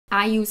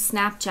I use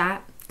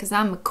Snapchat because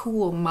I'm a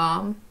cool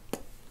mom.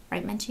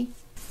 Right, Menchie?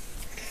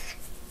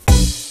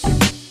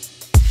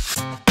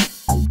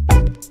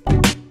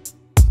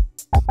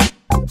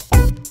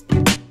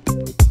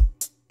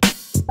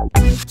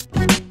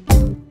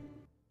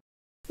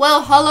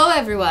 Well, hello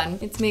everyone.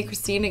 It's me,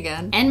 Christine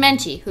again. And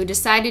Menchie, who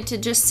decided to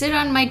just sit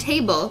on my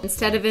table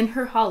instead of in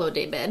her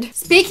holiday bed.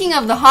 Speaking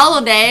of the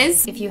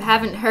holidays, if you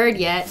haven't heard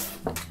yet,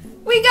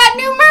 we got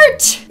new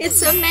merch!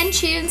 It's a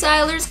Menchie and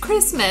Zyler's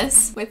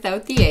Christmas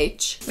without the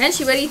H.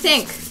 Menchie, what do you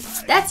think?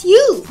 That's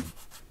you!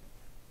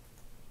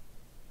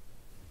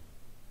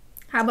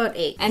 How about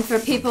 8? And for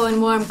people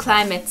in warm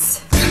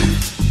climates,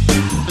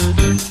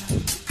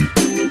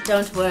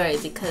 don't worry,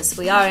 because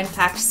we are in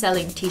fact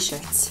selling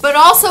t-shirts. But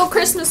also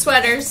Christmas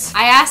sweaters.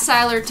 I asked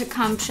Zyler to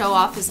come show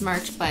off his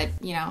merch, but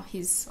you know,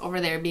 he's over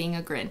there being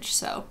a Grinch,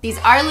 so. These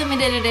are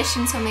limited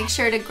edition, so make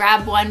sure to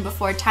grab one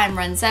before time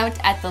runs out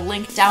at the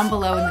link down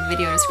below in the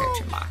video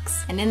description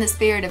box. And in the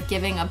spirit of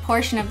giving, a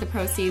portion of the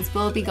proceeds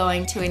will be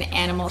going to an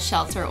animal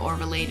shelter or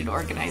related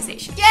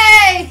organization.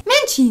 Yay!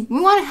 Menchie,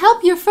 we want to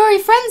help your furry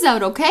friends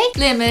out, okay?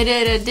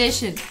 Limited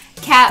edition.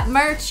 Cat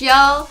merch,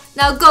 y'all.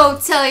 Now go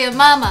tell your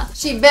mama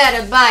she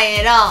better buy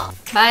it all.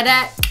 Buy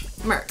that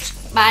merch.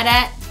 Buy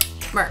that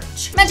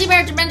merch. Menchie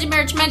merch, Menchie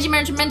merch, Menchie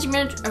merch, Menchie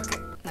merch.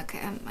 Okay,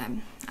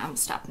 I'm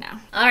stop now.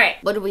 All right,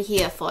 what are we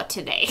here for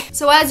today?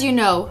 So as you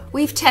know,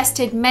 we've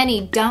tested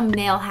many dumb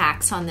nail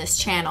hacks on this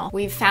channel.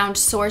 We've found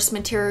source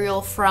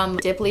material from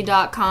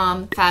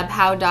Dipley.com,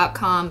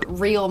 fabhow.com,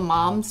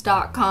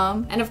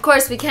 realmoms.com, and of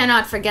course we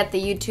cannot forget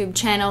the YouTube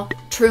channel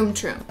Troom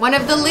Troom, one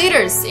of the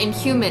leaders in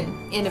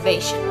human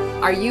innovation.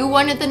 Are you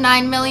one of the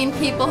 9 million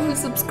people who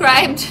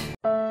subscribed?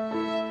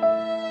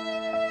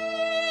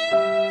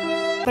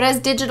 But as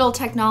digital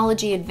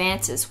technology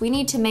advances, we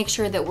need to make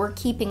sure that we're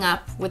keeping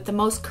up with the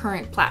most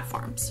current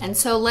platforms. And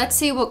so let's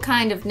see what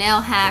kind of nail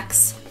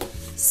hacks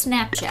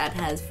Snapchat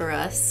has for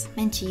us.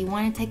 Menchie, you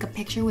want to take a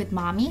picture with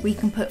mommy? We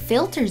can put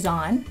filters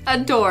on.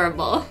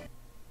 Adorable.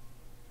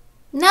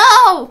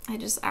 No! I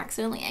just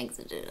accidentally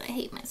exited. I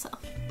hate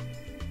myself.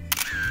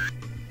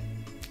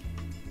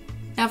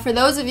 Now for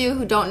those of you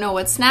who don't know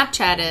what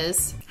Snapchat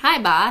is,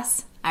 hi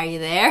boss. Are you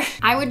there?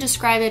 I would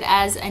describe it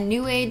as a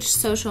new age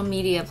social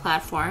media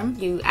platform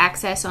you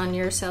access on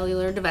your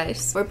cellular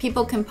device where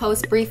people can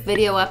post brief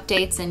video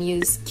updates and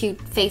use cute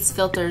face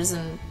filters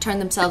and turn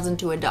themselves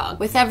into a dog.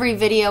 With every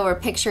video or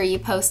picture you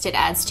post, it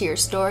adds to your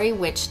story,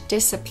 which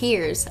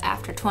disappears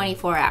after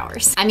 24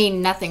 hours. I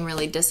mean, nothing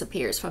really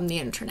disappears from the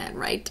internet,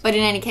 right? But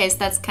in any case,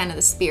 that's kind of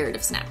the spirit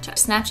of Snapchat.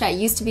 Snapchat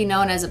used to be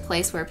known as a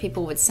place where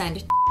people would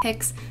send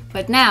pics,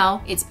 but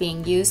now it's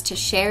being used to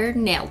share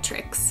nail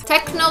tricks.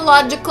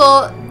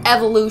 Technological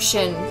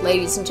evolution,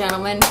 ladies and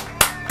gentlemen.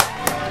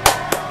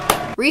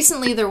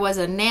 Recently there was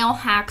a nail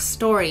hack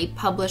story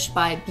published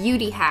by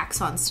Beauty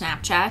Hacks on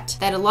Snapchat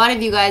that a lot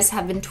of you guys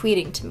have been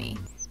tweeting to me,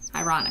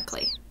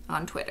 ironically,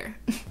 on Twitter.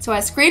 So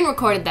I screen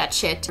recorded that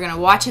shit. We're gonna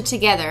watch it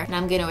together and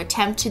I'm gonna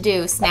attempt to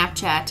do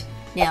Snapchat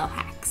nail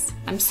hacks.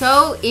 I'm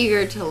so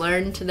eager to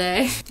learn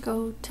today.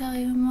 Go tell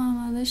your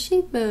mama that she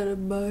better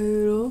buy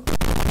it all.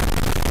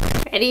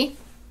 Ready?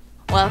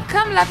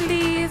 Welcome,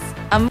 lovelies.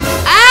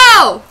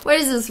 Ow! What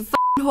is this, a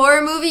f***ing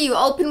horror movie you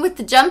open with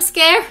the jump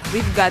scare?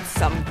 We've got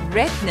some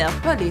great nail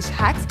polish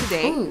hacks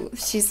today. Ooh,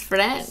 she's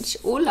French.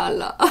 Ooh la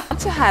la.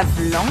 To have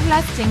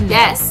long-lasting nails,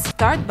 yes.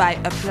 Start by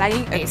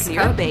applying a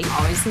clear base.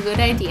 Always a good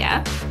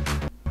idea.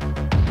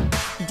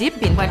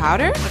 Dip in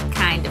powder. What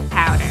kind of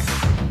powder?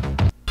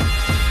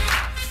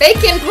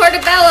 Bacon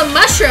portobello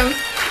mushroom.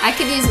 I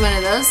could use one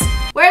of those.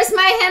 Where's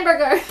my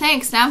hamburger?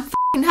 Thanks, now I'm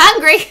f***ing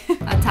hungry.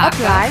 A taco.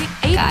 Apply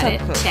a Got top it,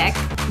 coat. check.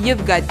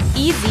 You've got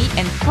easy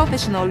and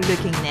professional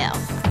looking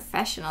nails.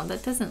 Professional,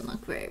 that doesn't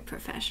look very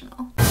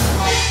professional.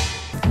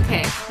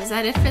 Okay, is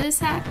that it for this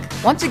hack?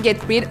 Want to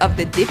get rid of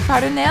the dip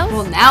powder nails?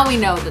 Well, now we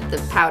know that the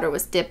powder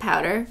was dip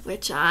powder,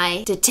 which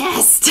I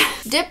detest.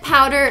 Dip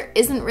powder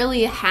isn't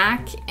really a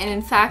hack, and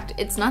in fact,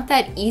 it's not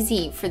that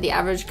easy for the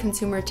average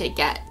consumer to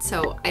get,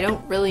 so I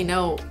don't really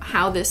know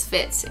how this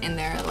fits in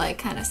their like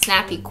kind of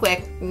snappy,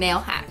 quick nail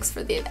hacks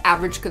for the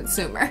average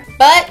consumer.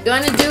 But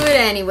gonna do it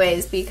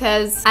anyways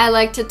because I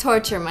like to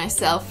torture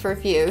myself for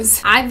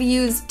views. I've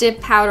used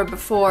dip powder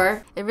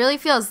before. It really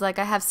feels like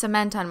I have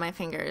cement on my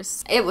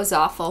fingers. It was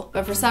awful,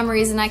 but for some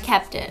reason I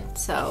kept it,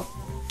 so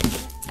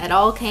it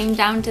all came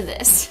down to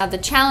this. Now the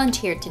challenge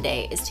here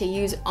today is to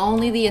use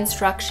only the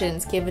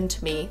instructions given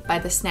to me by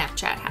the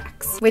Snapchat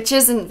hacks, which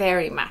isn't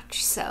very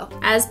much, so.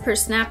 As per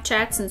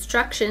Snapchat's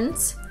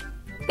instructions,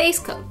 base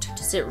coat.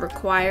 Does it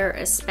require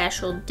a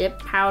special dip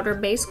powder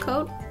base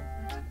coat?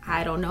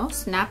 I don't know,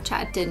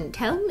 Snapchat didn't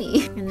tell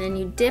me. And then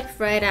you dip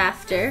right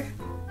after,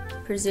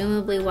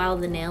 presumably while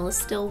the nail is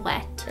still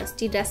wet.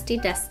 Dusty, dusty,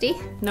 dusty.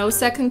 No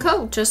second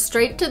coat, just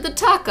straight to the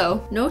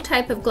taco. No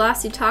type of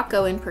glossy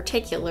taco in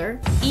particular.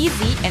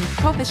 Easy and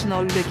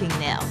professional looking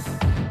nails.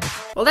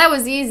 Well, that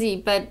was easy,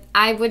 but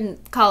I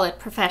wouldn't call it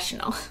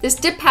professional. This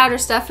dip powder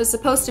stuff is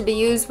supposed to be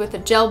used with a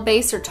gel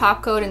base or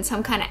top coat and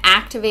some kind of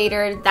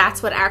activator.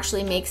 That's what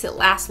actually makes it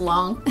last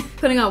long.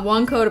 Putting on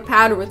one coat of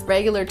powder with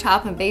regular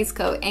top and base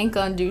coat ain't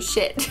gonna do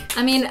shit.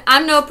 I mean,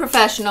 I'm no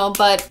professional,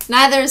 but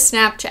neither is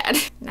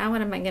Snapchat. Now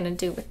what am I gonna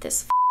do with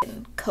this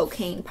f***ing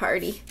cocaine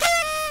party?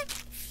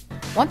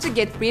 Want to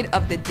get rid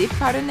of the dip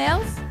powder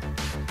nails?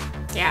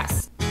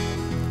 Yes.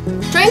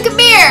 Drink a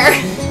beer!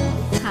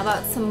 How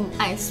about some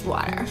ice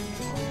water?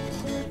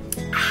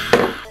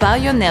 File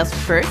your nails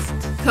first.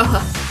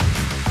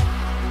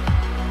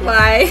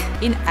 Why?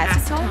 In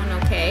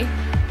acetone. Okay.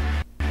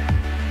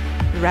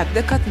 Wrap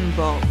the cotton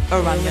ball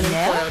around your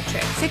nail. Foil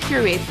trick.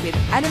 Secure it with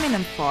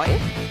aluminum foil.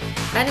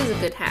 That is a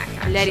good hack,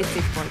 actually. Let it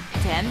sit for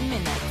 10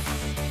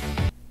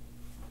 minutes.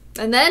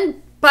 And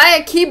then buy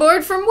a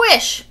keyboard from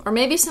Wish. Or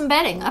maybe some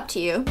bedding, up to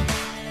you.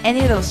 And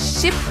it'll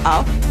ship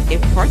off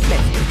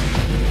effortlessly.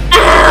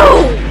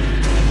 Ow!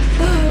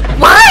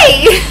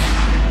 Why?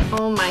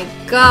 Oh my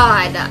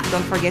god.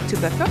 Don't forget to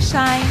buff your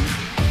shine.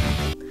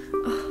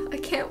 Oh, I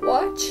can't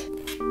watch.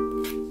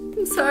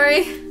 I'm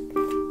sorry.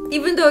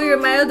 Even though you're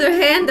my other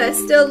hand, I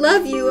still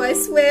love you, I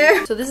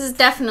swear. So this is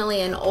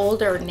definitely an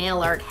older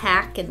nail art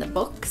hack in the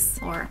books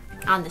or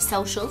on the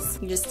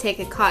socials. You just take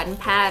a cotton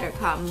pad or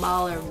cotton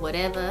ball or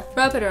whatever,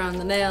 rub it around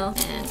the nail,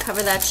 and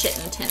cover that shit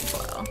in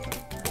tinfoil.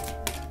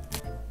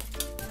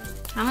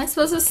 How am I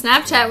supposed to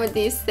Snapchat with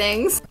these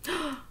things?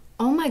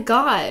 Oh my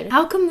god,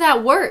 how come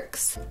that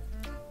works?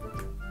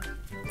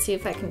 Let's see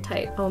if I can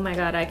type. Oh my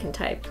god, I can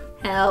type.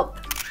 Help.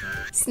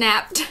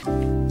 Snapped.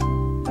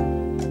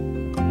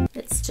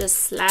 Let's just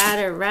slide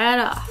it right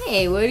off.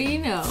 Hey, what do you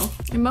know?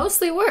 It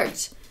mostly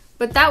worked.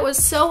 But that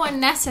was so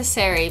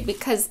unnecessary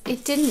because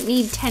it didn't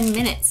need 10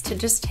 minutes to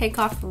just take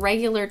off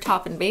regular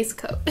top and base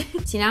coat.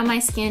 See, now my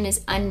skin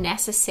is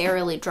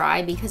unnecessarily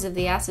dry because of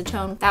the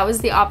acetone. That was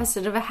the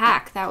opposite of a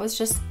hack. That was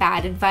just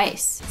bad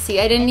advice.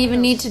 See, I didn't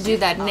even need to do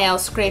that nail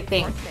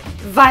scraping,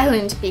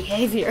 violent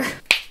behavior.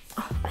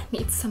 Oh, I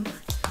need some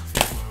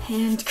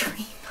hand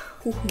cream.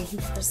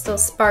 There's still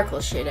sparkle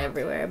shit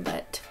everywhere,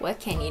 but what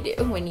can you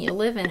do when you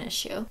live in a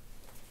shoe?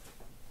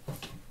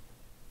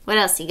 What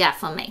else you got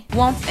for me?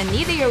 Want an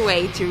easier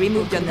way to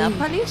remove your nail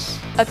polish?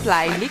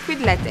 Apply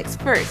liquid latex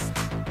first.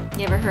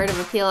 You ever heard of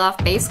a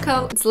peel-off base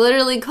coat? It's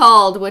literally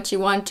called what you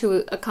want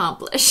to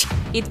accomplish.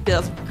 It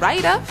peels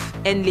right off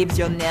and leaves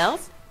your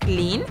nails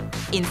clean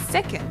in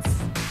seconds.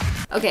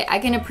 Okay, I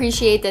can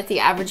appreciate that the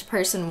average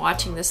person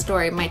watching this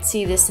story might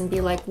see this and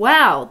be like,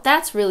 wow,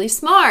 that's really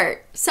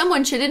smart.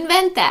 Someone should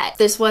invent that.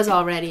 This was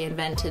already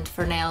invented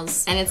for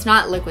nails, and it's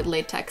not liquid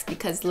latex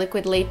because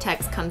liquid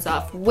latex comes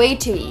off way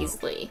too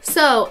easily.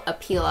 So a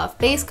peel-off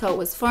base coat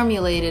was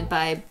formulated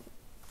by,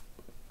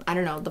 I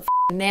don't know, the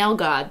nail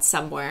god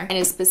somewhere, and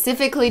is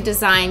specifically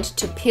designed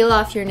to peel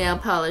off your nail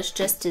polish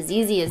just as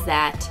easy as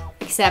that,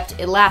 except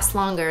it lasts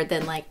longer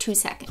than like 2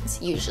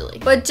 seconds usually.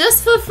 But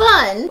just for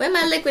fun, where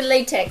my liquid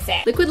latex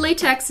at? Liquid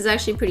latex is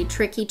actually pretty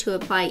tricky to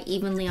apply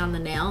evenly on the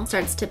nail. It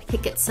starts to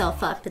pick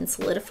itself up and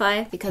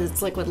solidify because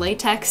it's liquid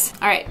latex.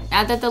 All right,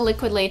 now that the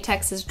liquid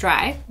latex is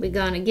dry, we're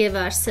gonna give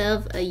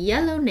ourselves a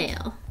yellow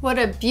nail. What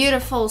a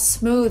beautiful,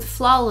 smooth,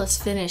 flawless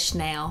finish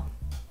nail.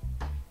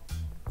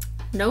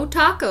 No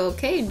taco,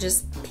 okay,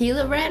 just peel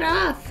it right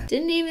off.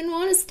 Didn't even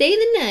want to stay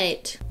the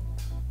night.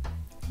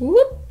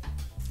 Whoop.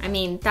 I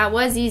mean, that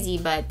was easy,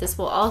 but this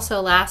will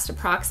also last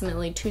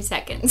approximately 2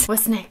 seconds.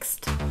 What's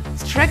next?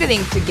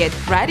 Struggling to get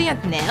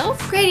radiant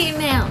nails? Gradient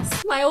nails.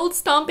 My old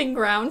stomping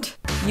ground.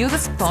 Use a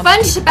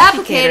sponge tip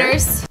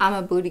applicators. I'm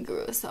a booty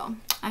guru, so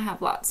I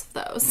have lots of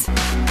those.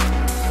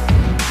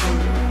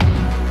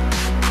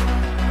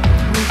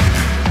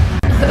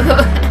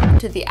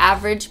 To the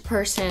average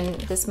person,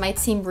 this might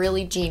seem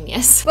really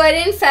genius. But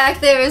in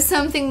fact, there is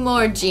something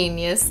more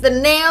genius. The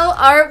nail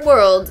art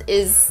world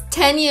is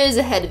 10 years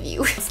ahead of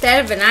you.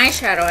 Instead of an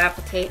eyeshadow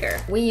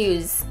applicator, we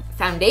use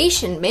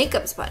foundation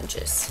makeup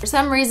sponges. For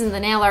some reason, the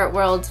nail art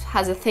world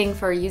has a thing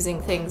for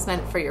using things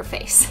meant for your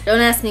face. Don't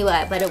ask me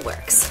why, but it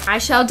works. I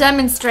shall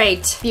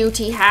demonstrate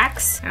beauty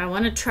hacks. I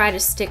want to try to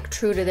stick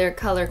true to their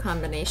color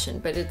combination,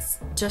 but it's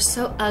just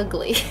so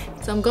ugly.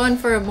 So I'm going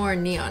for a more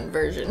neon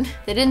version.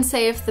 They didn't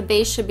say if the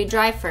base should be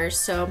dry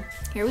first, so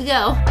here we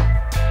go.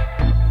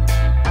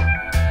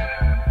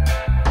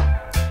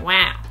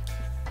 Wow.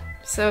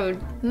 So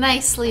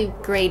nicely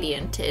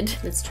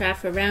gradiented. Let's try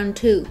for round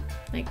 2.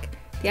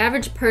 The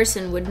average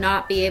person would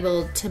not be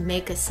able to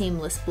make a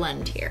seamless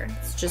blend here.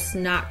 It's just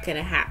not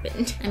gonna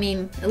happen. I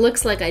mean, it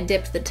looks like I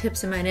dipped the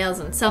tips of my nails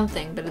in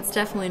something, but it's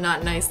definitely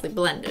not nicely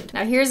blended.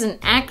 Now here's an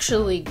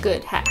actually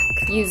good hack.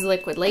 Use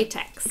liquid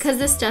latex. Because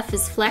this stuff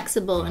is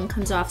flexible and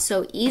comes off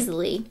so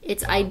easily,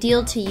 it's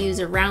ideal to use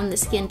around the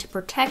skin to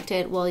protect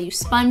it while you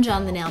sponge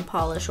on the nail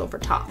polish over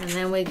top. And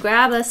then we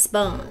grab a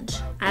sponge.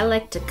 I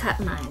like to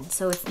cut mine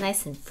so it's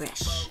nice and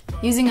fresh.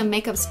 Using a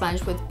makeup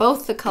sponge with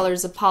both the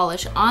colors of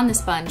polish on the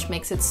sponge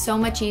makes it so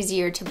much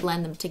easier to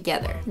blend them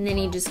together. And then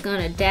you're just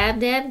gonna dab,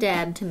 dab,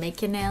 dab to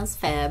make your nails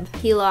fab.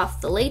 Peel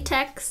off the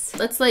latex.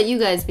 Let's let you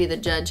guys be the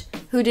judge.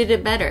 Who did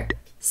it better?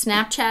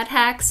 Snapchat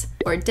hacks,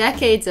 or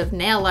decades of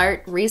nail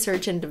art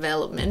research and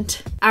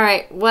development. All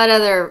right, what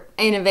other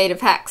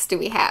innovative hacks do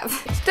we have?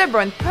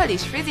 Stubborn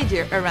polish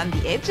residue around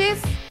the edges?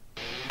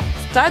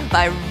 Start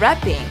by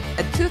wrapping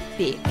a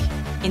toothpick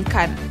in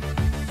cotton.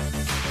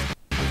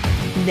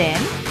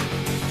 Then,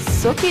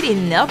 soak it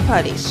in nail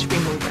polish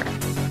remover.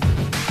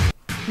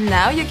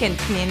 Now you can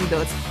clean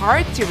those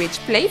hard-to-reach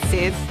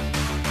places.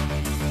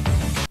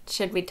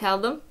 Should we tell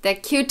them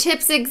that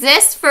Q-tips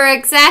exist for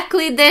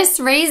exactly this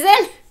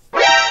reason?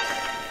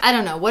 I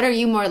don't know, what are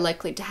you more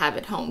likely to have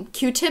at home?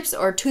 Q-tips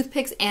or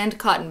toothpicks and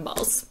cotton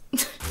balls?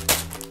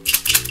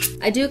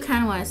 I do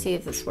kind of want to see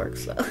if this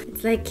works though.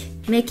 It's like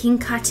making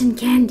cotton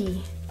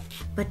candy,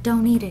 but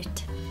don't eat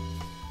it.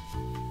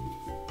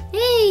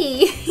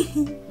 Hey!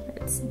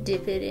 Let's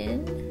dip it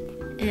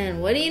in.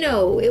 And what do you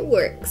know? It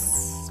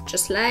works.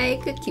 Just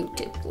like a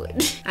Q-tip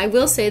would. I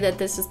will say that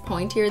this is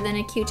pointier than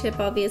a Q-tip,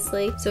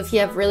 obviously. So if you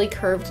have really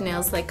curved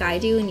nails like I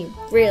do and you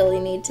really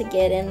need to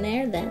get in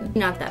there, then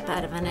not that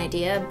bad of an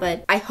idea.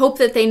 But I hope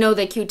that they know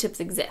that Q-tips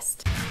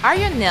exist. Are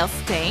your nails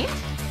stained?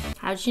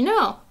 How'd you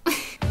know?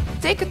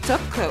 Take a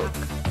top coat.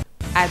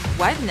 Add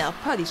white nail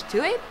polish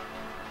to it.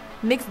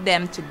 Mix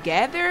them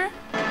together.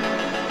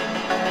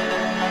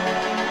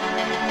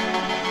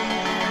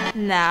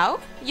 Now,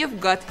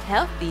 you've got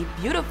healthy,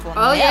 beautiful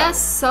nails. Oh yes,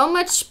 so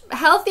much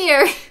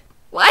healthier.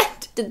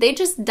 What? Did they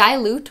just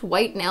dilute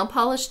white nail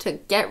polish to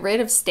get rid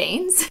of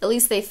stains? At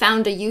least they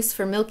found a use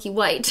for milky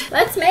white.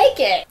 Let's make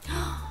it.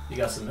 You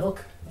got some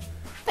milk?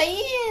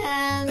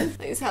 Man,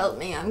 please help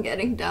me. I'm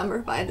getting dumber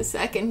by the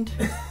second.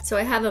 So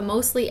I have a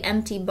mostly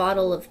empty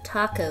bottle of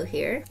taco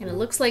here, and it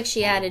looks like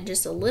she added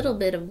just a little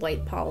bit of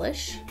white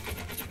polish.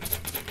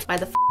 Why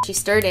the f she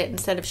stirred it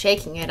instead of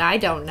shaking it, I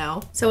don't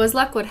know. So as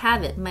luck would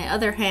have it, my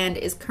other hand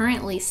is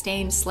currently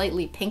stained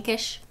slightly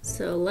pinkish.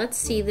 So let's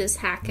see this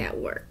hack at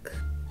work.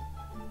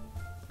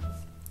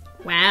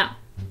 Wow.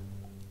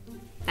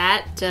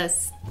 That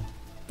just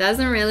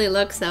doesn't really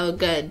look so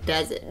good,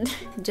 does it?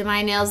 Do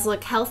my nails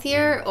look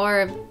healthier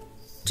or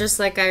just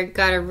like I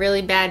got a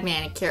really bad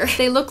manicure?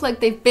 They look like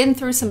they've been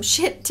through some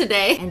shit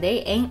today and they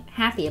ain't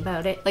happy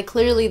about it. Like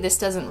clearly this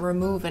doesn't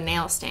remove a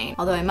nail stain.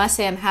 Although I must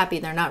say I'm happy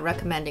they're not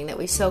recommending that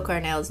we soak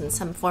our nails in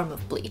some form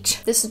of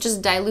bleach. This is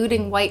just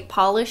diluting white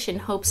polish in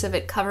hopes of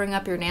it covering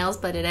up your nails,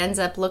 but it ends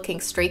up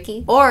looking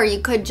streaky. Or you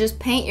could just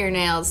paint your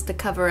nails to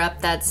cover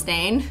up that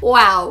stain.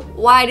 Wow,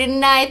 why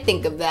didn't I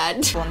think of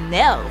that? For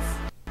nails.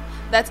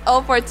 That's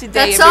all for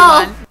today, That's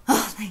everyone. all.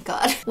 Oh my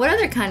god. What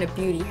other kind of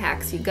beauty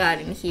hacks you got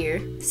in here?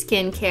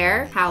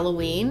 Skincare,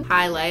 Halloween,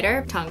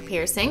 highlighter, tongue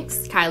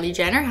piercings, Kylie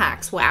Jenner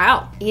hacks.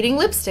 Wow. Eating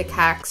lipstick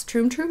hacks.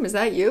 Troom, is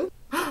that you?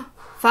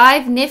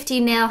 5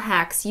 nifty nail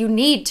hacks you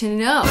need to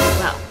know.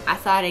 Well, I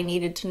thought I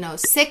needed to know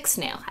 6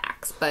 nail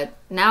hacks, but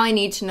now I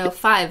need to know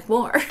 5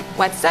 more.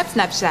 What's up,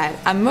 Snapchat?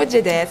 I'm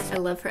Mojedes. I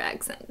love her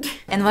accent.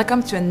 And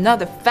welcome to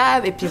another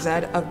 5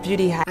 episode of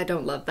Beauty Hack. I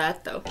don't love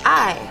that though.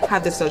 I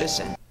have the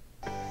solution.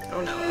 Oh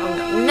no, oh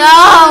no.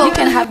 No! You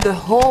can have the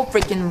whole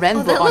freaking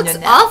rainbow on your That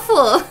nail. looks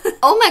awful.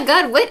 Oh my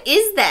god, what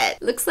is that?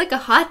 Looks like a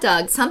hot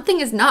dog. Something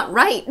is not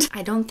right.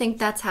 I don't think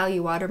that's how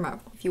you water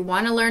marble. If you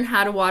want to learn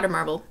how to water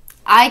marble,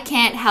 I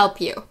can't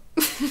help you.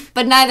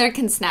 But neither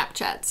can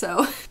Snapchat,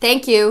 so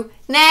thank you.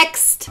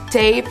 Next!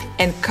 Tape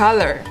and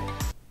color.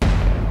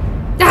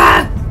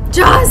 Ah!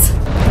 Jaws!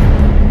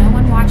 No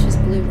one watches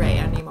Blu-ray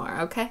anymore,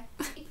 okay?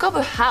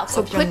 Cover half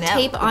So of your put nail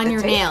tape with on the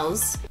your tape.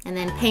 nails and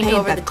then paint Paint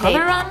over that the tape.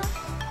 color on.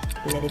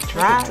 Let it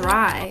dry. Let it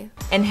dry.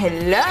 And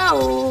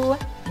hello,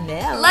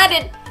 nail. Let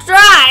it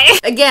dry!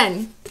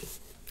 Again,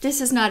 this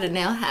is not a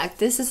nail hack.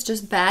 This is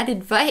just bad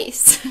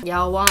advice.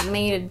 Y'all want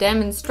me to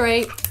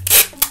demonstrate?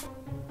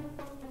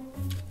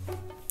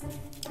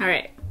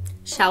 Alright,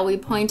 shall we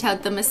point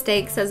out the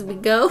mistakes as we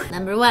go?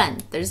 Number 1,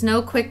 there's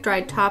no quick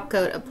dry top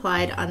coat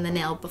applied on the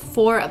nail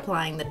before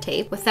applying the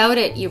tape. Without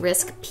it, you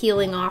risk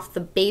peeling off the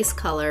base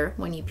color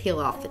when you peel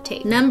off the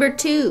tape. Number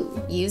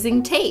 2,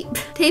 using tape.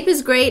 Tape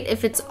is great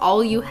if it's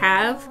all you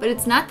have, but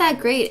it's not that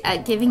great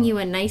at giving you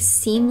a nice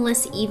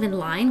seamless even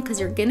line because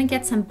you're gonna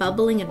get some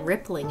bubbling and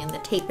rippling in the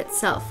tape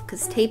itself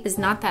because tape is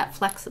not that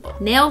flexible.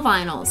 Nail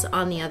vinyls,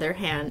 on the other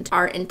hand,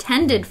 are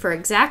intended for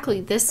exactly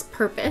this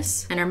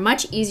purpose and are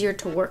much easier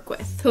to work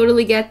with.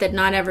 Totally get that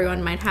not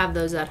everyone might have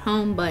those at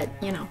home, but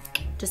you know,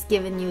 just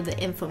giving you the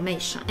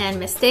information. And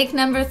mistake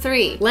number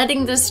 3,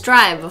 letting this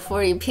dry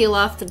before you peel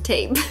off the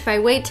tape. If I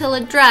wait till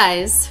it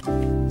dries,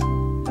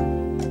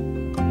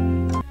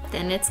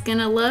 then it's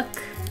gonna look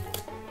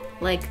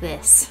like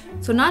this.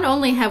 So not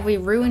only have we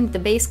ruined the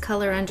base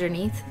color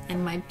underneath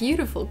and my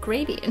beautiful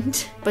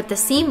gradient, but the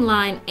seam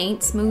line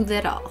ain't smooth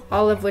at all.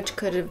 All of which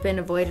could have been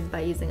avoided by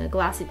using a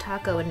glossy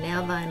taco and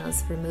nail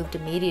vinyls removed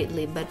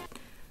immediately, but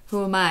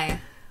who am I?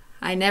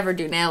 I never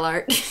do nail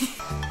art.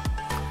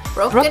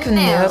 Broken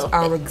nails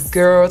are a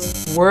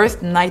girl's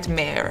worst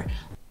nightmare.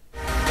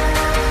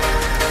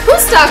 Who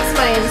stalks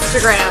my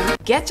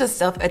Instagram? Get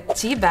yourself a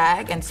tea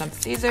bag and some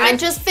scissors. I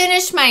just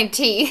finished my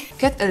tea.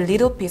 Cut a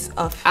little piece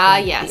off. Ah,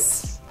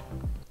 yes.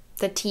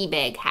 The tea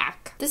bag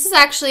hack. This is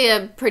actually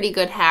a pretty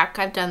good hack.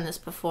 I've done this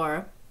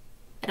before.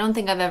 I don't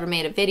think I've ever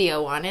made a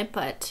video on it,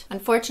 but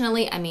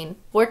unfortunately,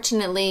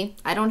 fortunately,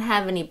 I don't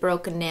have any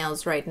broken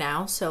nails right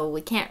now, so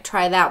we can't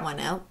try that one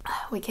out.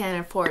 We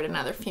can't afford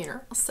another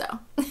funeral, so.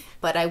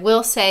 But I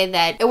will say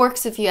that it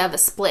works if you have a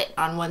split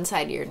on one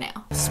side of your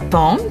nail.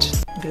 Sponge,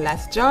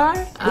 glass jar,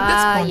 put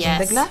the sponge in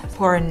the glass,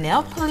 pour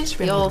nail polish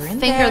remover in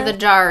there. You'll finger the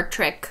jar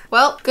trick.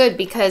 Well, good,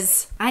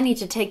 because I need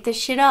to take this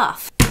shit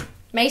off.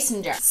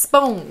 Mason jar.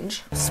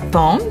 Sponge.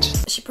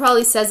 Sponge? She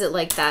probably says it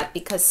like that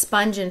because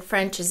sponge in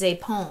French is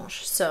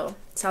éponge, so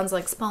it sounds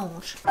like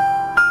sponge.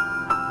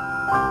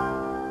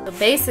 So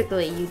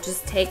basically, you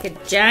just take a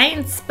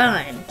giant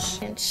sponge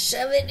and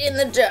shove it in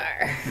the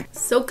jar.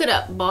 Soak it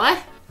up, boy.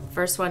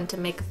 First one to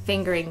make a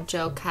fingering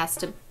joke has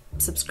to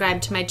subscribe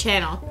to my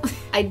channel.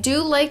 I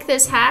do like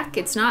this hack,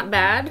 it's not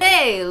bad.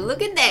 Hey,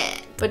 look at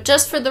that! But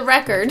just for the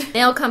record,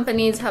 nail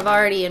companies have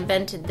already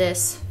invented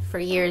this for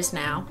years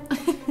now.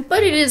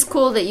 But it is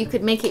cool that you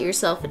could make it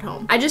yourself at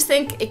home. I just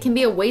think it can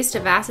be a waste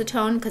of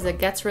acetone because it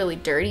gets really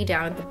dirty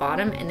down at the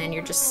bottom and then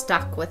you're just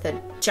stuck with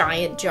a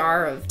giant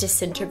jar of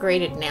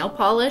disintegrated nail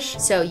polish.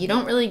 So you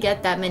don't really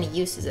get that many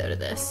uses out of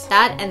this.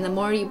 That, and the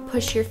more you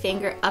push your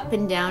finger up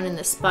and down in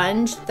the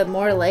sponge, the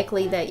more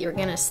likely that you're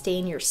gonna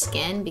stain your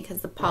skin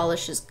because the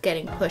polish is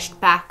getting pushed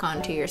back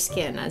onto your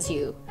skin as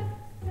you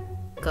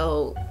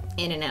go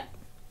in and out.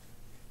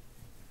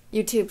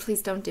 YouTube,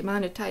 please don't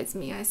demonetize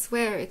me. I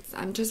swear,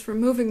 I'm just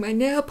removing my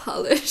nail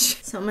polish.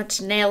 So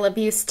much nail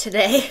abuse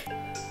today.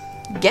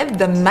 Get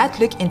the matte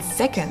look in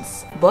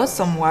seconds. Boil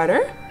some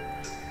water,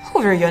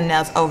 hover your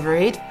nails over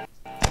it.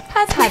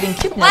 Has having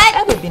cute nails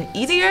ever been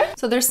easier?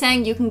 So they're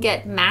saying you can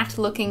get matte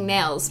looking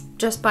nails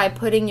just by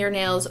putting your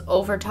nails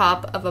over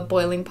top of a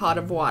boiling pot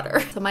of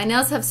water. So my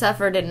nails have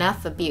suffered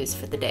enough abuse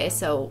for the day,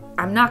 so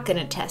I'm not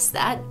gonna test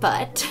that.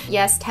 But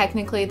yes,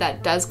 technically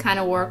that does kind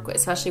of work,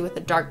 especially with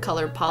the dark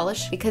colored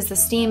polish, because the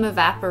steam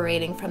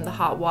evaporating from the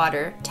hot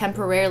water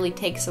temporarily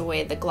takes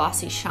away the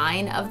glossy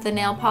shine of the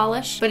nail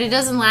polish. But it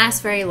doesn't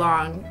last very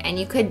long, and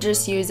you could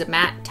just use a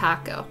matte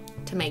taco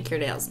to make your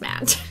nails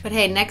matte. But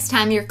hey, next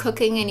time you're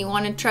cooking and you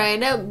want to try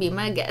it out, be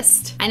my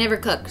guest. I never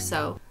cook,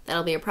 so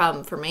that'll be a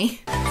problem for me.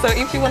 So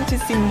if you want to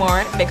see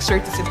more, make sure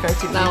to subscribe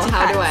to No,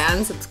 how do I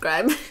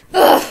unsubscribe?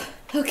 Ugh,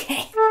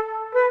 okay.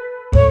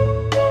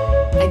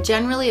 I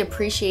generally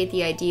appreciate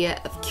the idea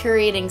of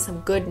curating some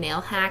good nail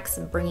hacks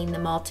and bringing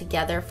them all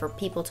together for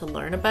people to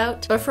learn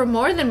about. But for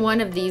more than one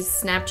of these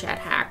Snapchat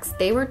hacks,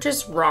 they were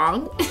just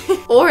wrong.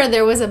 Or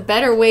there was a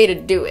better way to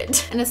do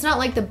it. And it's not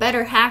like the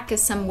better hack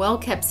is some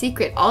well-kept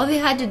secret. All they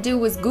had to do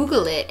was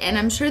Google it, and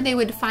I'm sure they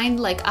would find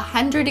like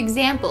 100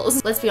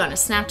 examples. Let's be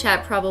honest,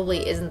 Snapchat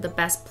probably isn't the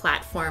best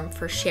platform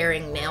for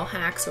sharing nail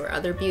hacks or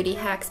other beauty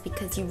hacks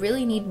because you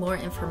really need more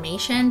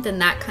information than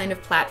that kind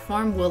of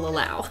platform will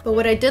allow. But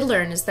what I did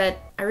learn is that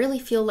I really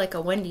feel like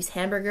a Wendy's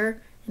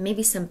hamburger and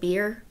maybe some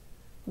beer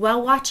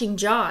while watching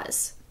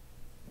Jaws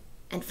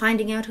and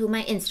finding out who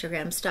my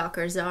Instagram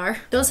stalkers are.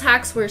 Those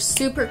hacks were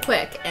super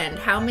quick, and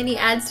how many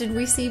ads did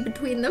we see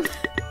between them?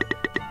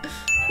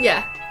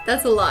 Yeah,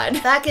 that's a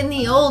lot. Back in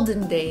the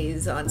olden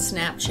days on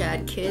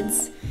Snapchat,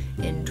 kids,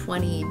 in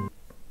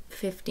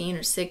 2015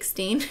 or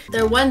 16,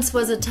 there once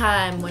was a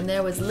time when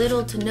there was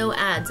little to no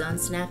ads on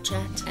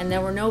Snapchat, and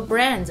there were no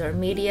brands or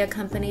media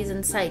companies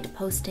in sight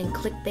posting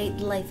clickbait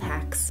life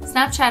hacks.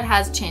 Snapchat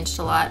has changed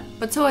a lot,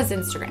 but so has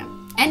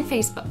Instagram and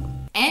Facebook.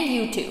 And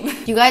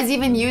YouTube. Do you guys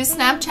even use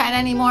Snapchat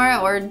anymore,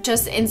 or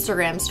just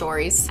Instagram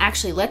stories?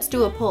 Actually, let's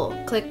do a poll.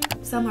 Click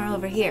somewhere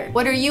over here.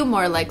 What are you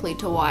more likely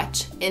to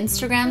watch?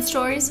 Instagram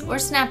stories or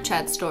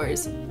Snapchat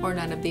stories? Or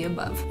none of the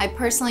above? I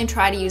personally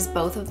try to use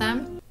both of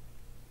them,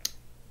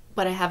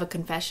 but I have a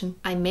confession.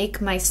 I make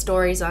my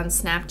stories on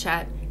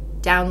Snapchat,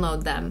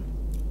 download them,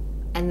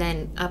 and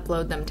then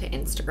upload them to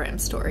Instagram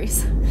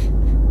stories.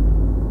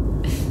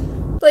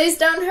 Please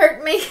don't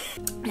hurt me.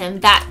 And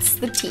that's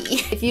the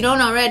tea. If you don't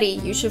already,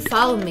 you should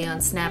follow me on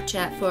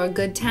Snapchat for a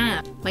good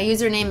time. My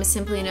username is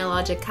simply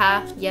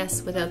Nailogical.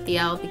 Yes, without the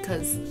L,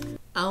 because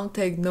I don't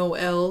take no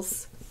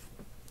L's.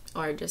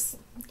 Or just,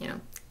 you know,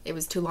 it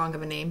was too long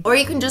of a name. Or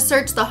you can just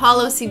search the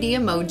holo CD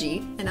emoji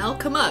and I'll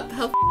come up.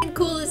 How f***ing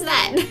cool is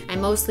that? I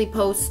mostly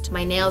post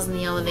my nails in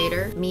the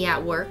elevator, me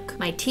at work,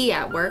 my tea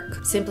at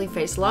work, Simply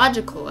Face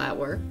Logical at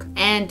work,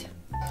 and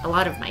a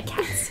lot of my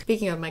cats.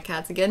 Speaking of my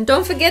cats again,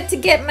 don't forget to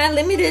get my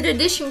limited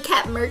edition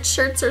cat merch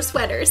shirts or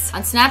sweaters.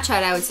 On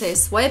Snapchat, I would say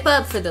swipe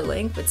up for the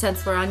link, but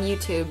since we're on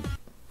YouTube,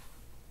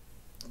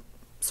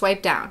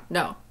 swipe down.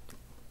 No,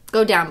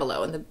 go down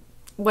below in the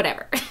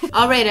whatever.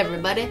 All right,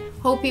 everybody.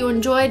 Hope you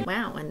enjoyed.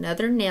 Wow,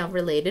 another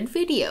nail-related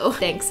video.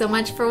 Thanks so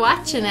much for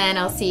watching, and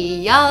I'll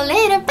see y'all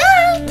later.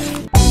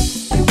 Bye!